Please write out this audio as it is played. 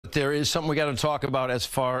but there is something we got to talk about as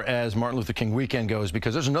far as Martin Luther King weekend goes,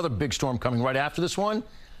 because there's another big storm coming right after this one.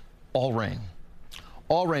 All rain.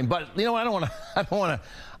 All rain. But, you know, I don't want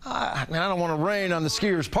to rain on the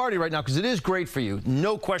skiers' party right now, because it is great for you.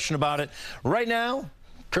 No question about it. Right now,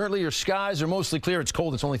 currently your skies are mostly clear. It's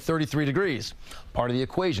cold. It's only 33 degrees. Part of the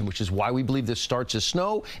equation, which is why we believe this starts as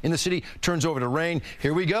snow in the city, turns over to rain.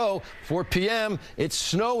 Here we go. 4 p.m. It's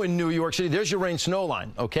snow in New York City. There's your rain snow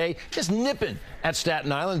line, okay? Just nipping at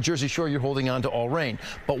Staten Island. Jersey Shore, you're holding on to all rain.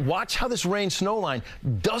 But watch how this rain snow line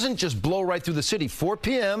doesn't just blow right through the city. 4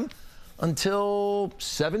 p.m. until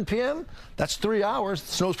 7 p.m. That's 3 hours.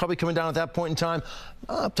 The snow's probably coming down at that point in time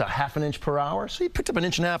up to ½ an inch per hour. So you picked up 1.5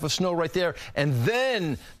 inches of snow right there. And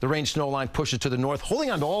then the rain snow line pushes to the north, holding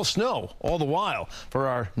on to all snow all the while for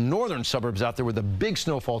our northern suburbs out there where the big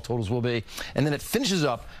snowfall totals will be. And then it finishes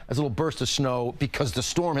up as a little burst of snow because the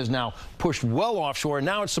storm has now pushed well offshore. And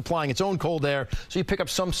now it's supplying its own cold air. So you pick up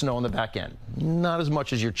some snow on the back end. Not as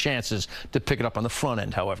much as your chances to pick it up on the front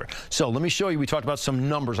end, however. So let me show you. We talked about some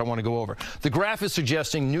numbers I want to go over. The graph is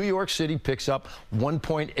suggesting New York City picks up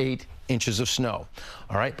 1.8 inches of snow.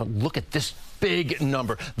 All right, but look at this big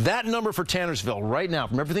number. That number for Tannersville right now,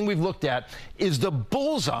 from everything we've looked at, is the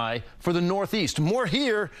bullseye for the Northeast. More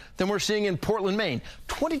here than we're seeing in Portland, Maine.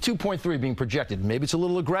 22.3 being projected. Maybe it's a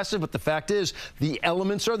little aggressive, but the fact is the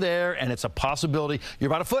elements are there, and it's a possibility. You're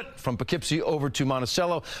about a foot from Poughkeepsie over to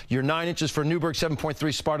Monticello. You're 9 inches for Newburgh,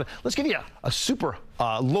 7.3 Sparta. Let's give you a super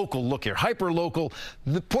local look here. Hyper local.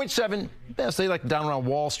 The 0.7, best they like down around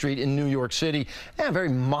Wall Street in New York City. And very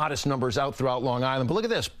modest numbers out throughout Long Island. But look at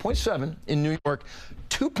this, 0.7 in New York,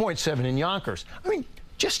 2.7 in Yonkers. I mean,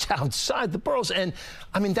 just outside the boroughs. And,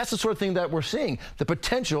 I mean, that's the sort of thing that we're seeing. The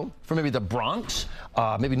potential for maybe the Bronx,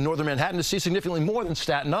 maybe northern Manhattan to see significantly more than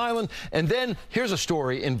Staten Island. And then here's a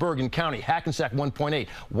story in Bergen County. Hackensack, 1.8.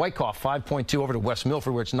 Wyckoff, 5.2 over to West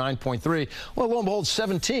Milford, where it's 9.3. Well, lo and behold,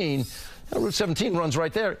 17. Route 17 runs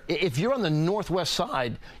right there. If you're on the northwest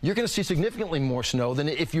side, you're going to see significantly more snow than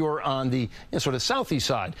if you're on the sort of southeast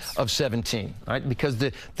side of 17, right? Because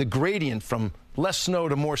the gradient from less snow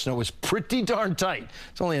to more snow is pretty darn tight.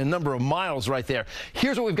 It's only a number of miles right there.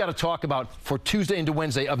 Here's what we've got to talk about for Tuesday into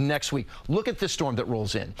Wednesday of next week. Look at this storm that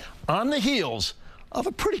rolls in. On the heels of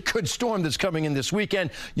a pretty good storm that's coming in this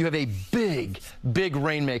weekend, you have a big, big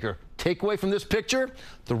rainmaker. Takeaway from this picture,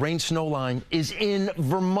 the rain snow line is in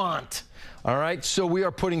Vermont. All right, so we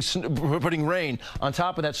are putting rain on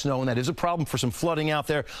top of that snow, and that is a problem for some flooding out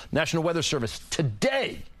there. National Weather Service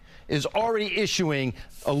today is already issuing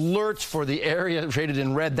alerts for the area rated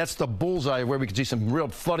in red. That's the bullseye where we could see some real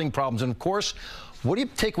flooding problems. And, of course, what do you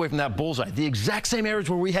take away from that bullseye? The exact same areas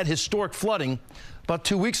where we had historic flooding about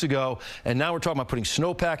 2 weeks ago, and now we're talking about putting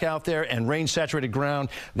snowpack out there and rain-saturated ground.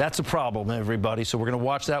 That's a problem, everybody, so we're going to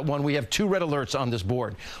watch that one. We have 2 red alerts on this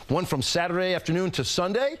board. One from Saturday afternoon to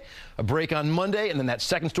Sunday, a break on Monday, and then that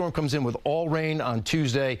second storm comes in with all rain on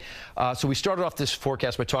Tuesday. So we started off this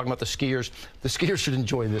forecast by talking about the skiers. The skiers should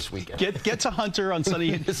enjoy this weekend. Get to Hunter on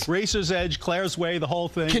Sunday, Racer's Edge, Claire's Way, the whole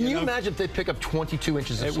thing. Can you imagine if they pick up 22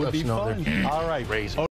 inches of snow? It would be fun. All right. Crazy.